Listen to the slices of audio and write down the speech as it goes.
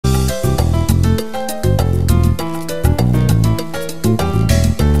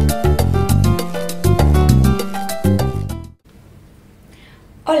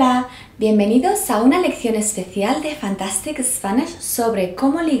Bienvenidos a una lección especial de Fantastic Spanish sobre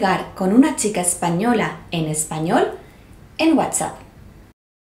cómo ligar con una chica española en español en WhatsApp.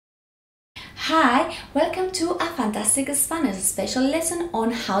 Hi, welcome to a Fantastic Spanish special lesson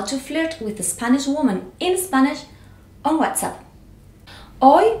on how to flirt with a Spanish woman in Spanish on WhatsApp.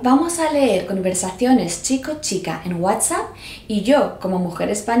 Hoy vamos a leer conversaciones chico-chica en WhatsApp y yo, como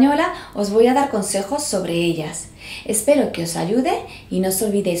mujer española, os voy a dar consejos sobre ellas. Espero que os ayude y no os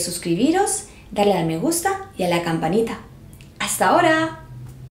olvidéis suscribiros, darle al me gusta y a la campanita. ¡Hasta ahora!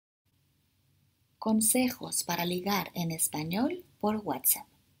 Consejos para ligar en español por WhatsApp.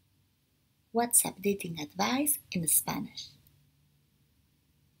 WhatsApp Dating Advice in Spanish.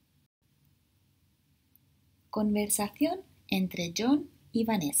 Conversación entre John y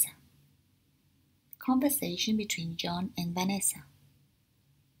Vanessa. Conversation between John and Vanessa.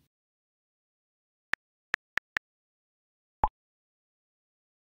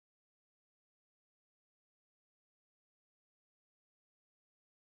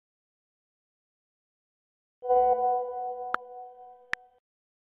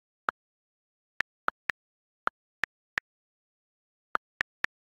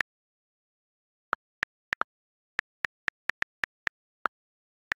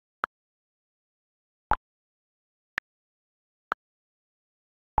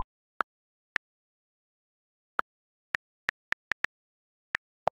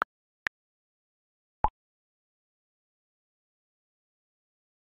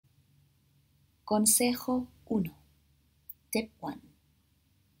 Consejo 1. Tip 1.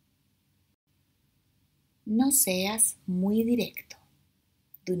 No seas muy directo.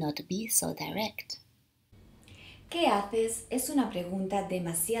 Do not be so direct. ¿Qué haces? Es una pregunta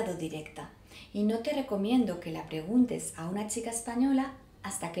demasiado directa y no te recomiendo que la preguntes a una chica española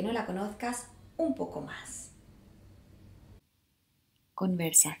hasta que no la conozcas un poco más.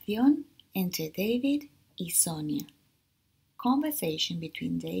 Conversación entre David y Sonia. Conversation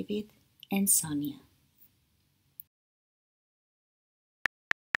between David and Sonia.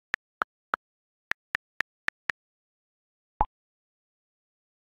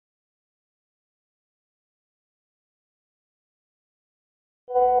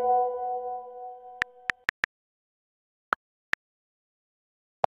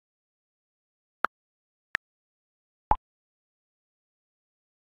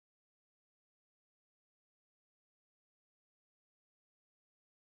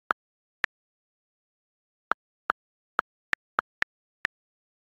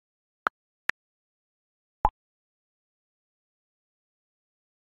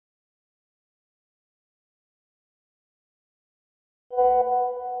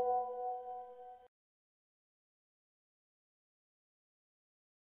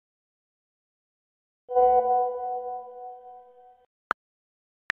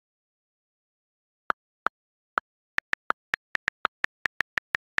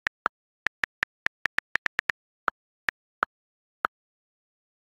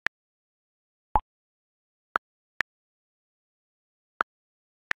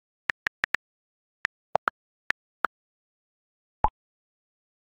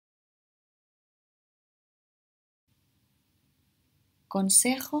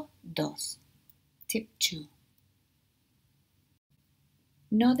 Consejo 2. Tip 2.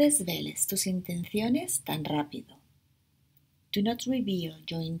 No desveles tus intenciones tan rápido. Do not reveal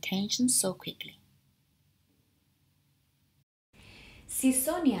your intentions so quickly. Si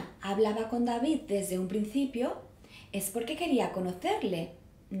Sonia hablaba con David desde un principio, es porque quería conocerle,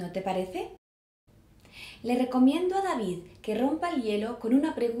 ¿no te parece? Le recomiendo a David que rompa el hielo con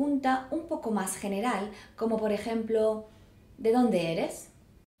una pregunta un poco más general, como por ejemplo, ¿de dónde eres?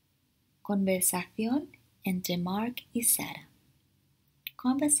 Conversación entre Mark y Sarah.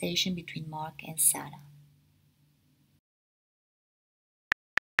 Conversation between Mark and Sarah.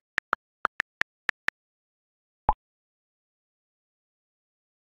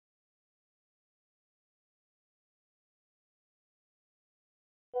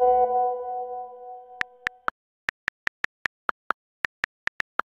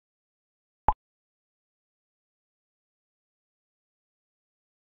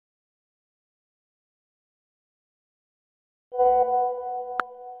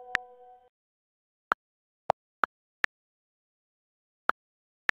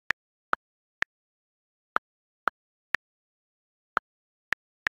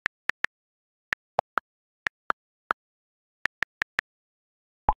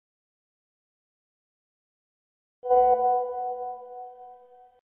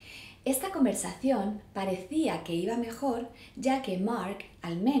 Esta conversación parecía que iba mejor, ya que Mark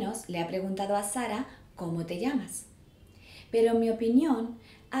al menos le ha preguntado a Sarah ¿cómo te llamas? Pero en mi opinión,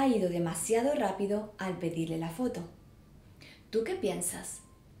 ha ido demasiado rápido al pedirle la foto. ¿Tú qué piensas?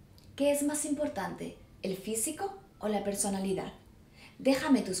 ¿Qué es más importante, el físico o la personalidad?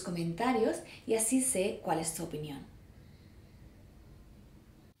 Déjame tus comentarios y así sé cuál es tu opinión.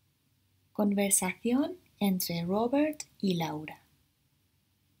 Conversación entre Robert y Laura.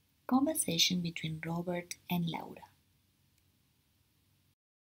 Conversation between Robert and Laura.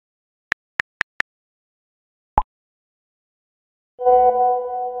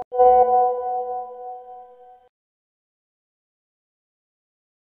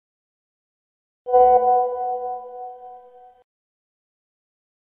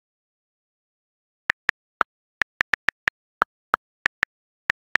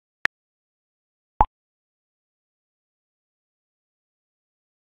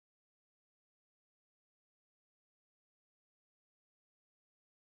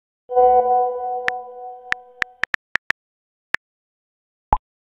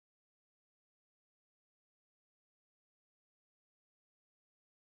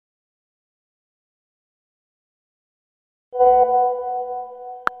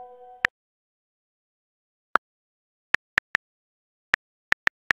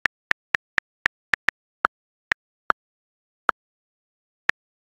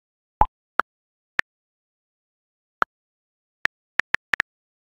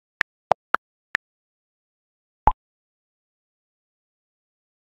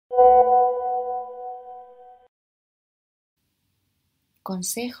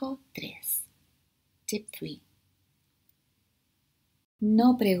 Consejo 3. Tip 3.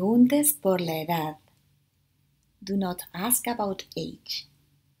 No preguntes por la edad. Do not ask about age.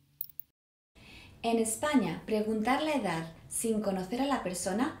 En España, preguntar la edad sin conocer a la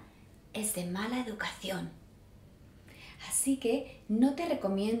persona es de mala educación. Así que no te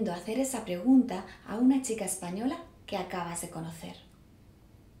recomiendo hacer esa pregunta a una chica española que acabas de conocer.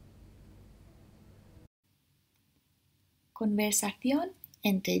 Conversación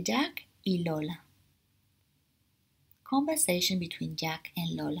entre Jack y Lola. Conversation between Jack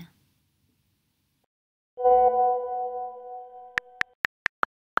and Lola.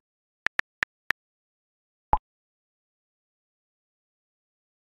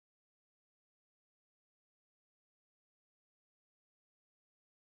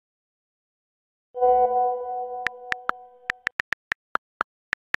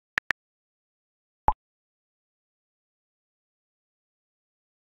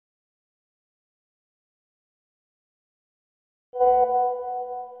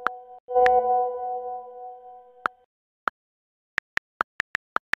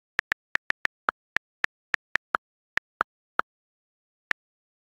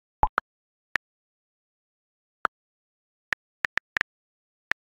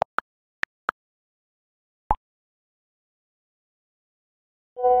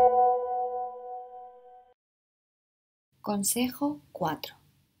 Consejo 4.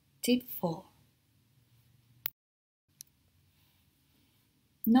 Tip 4.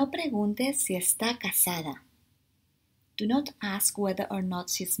 No preguntes si está casada. Do not ask whether or not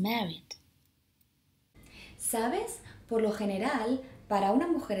she's married. ¿Sabes? Por lo general, para una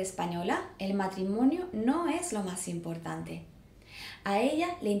mujer española, el matrimonio no es lo más importante. A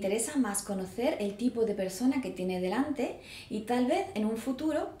ella le interesa más conocer el tipo de persona que tiene delante y tal vez en un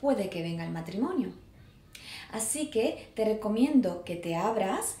futuro puede que venga el matrimonio. Así que te recomiendo que te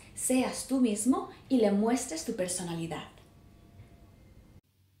abras, seas tú mismo y le muestres tu personalidad.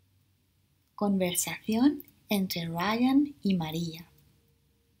 Conversación entre Ryan y María.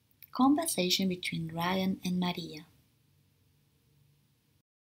 Conversation between Ryan and María.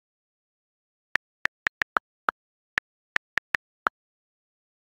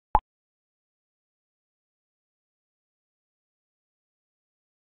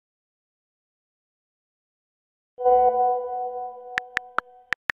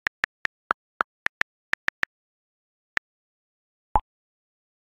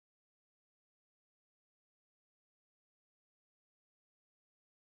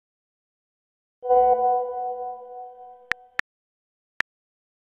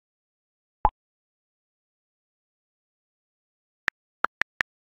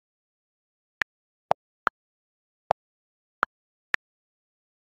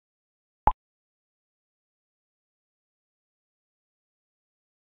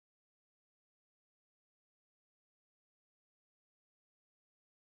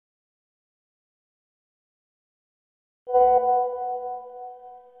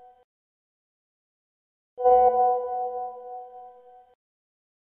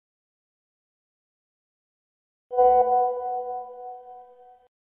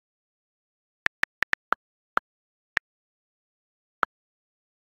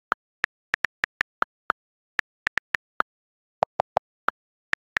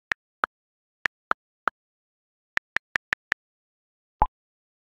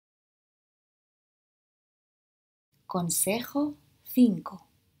 Consejo 5.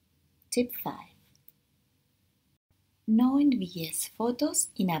 Tip 5. No envíes fotos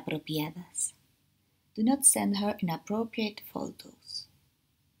inapropiadas. Do not send her inappropriate photos.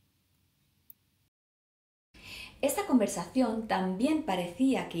 Esta conversación también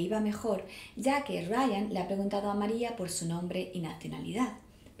parecía que iba mejor, ya que Ryan le ha preguntado a María por su nombre y nacionalidad.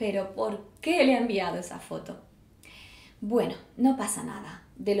 Pero ¿por qué le ha enviado esa foto? Bueno, no pasa nada.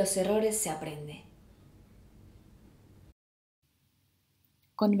 De los errores se aprende.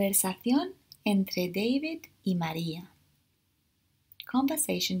 Conversación entre David y María.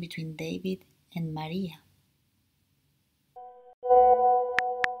 Conversation between David and Maria.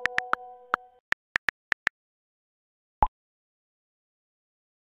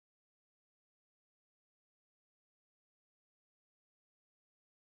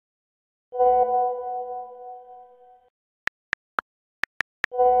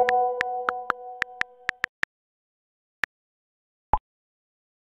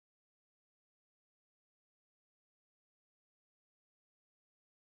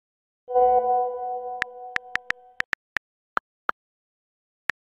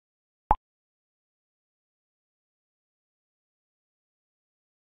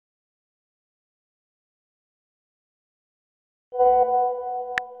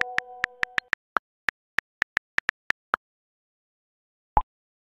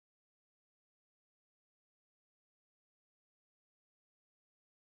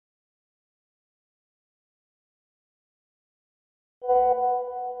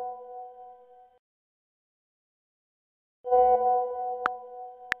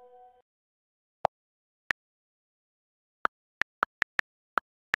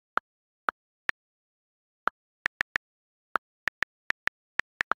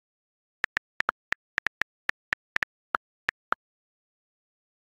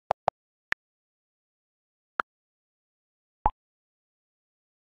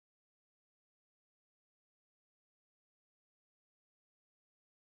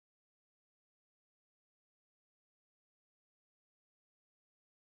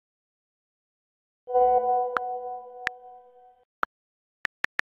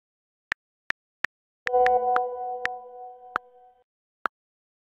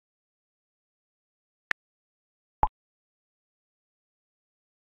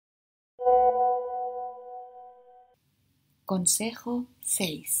 Consejo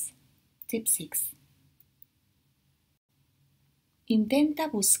 6. Tip 6. Intenta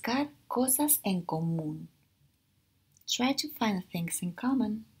buscar cosas en común. Try to find things in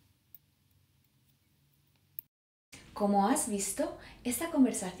common. Como has visto, esta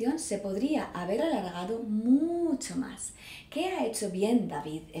conversación se podría haber alargado mucho más. ¿Qué ha hecho bien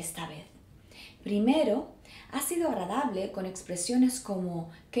David esta vez? Primero, ha sido agradable con expresiones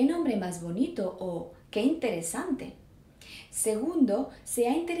como «qué nombre más bonito» o «qué interesante». Segundo, se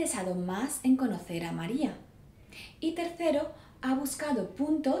ha interesado más en conocer a María. Y tercero, ha buscado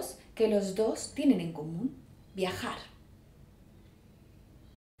puntos que los dos tienen en común: viajar.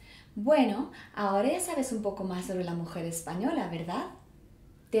 Bueno, ahora ya sabes un poco más sobre la mujer española, ¿verdad?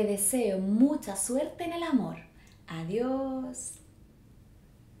 Te deseo mucha suerte en el amor. Adiós.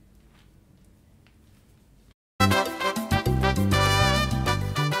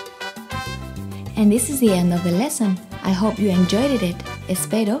 And this is the end of the lesson. I hope you enjoyed it.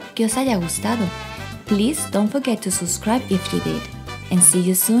 Espero que os haya gustado. Please don't forget to subscribe if you did. And see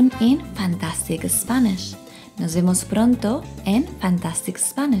you soon in Fantastic Spanish. Nos vemos pronto en Fantastic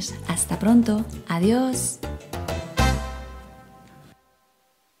Spanish. Hasta pronto. Adiós.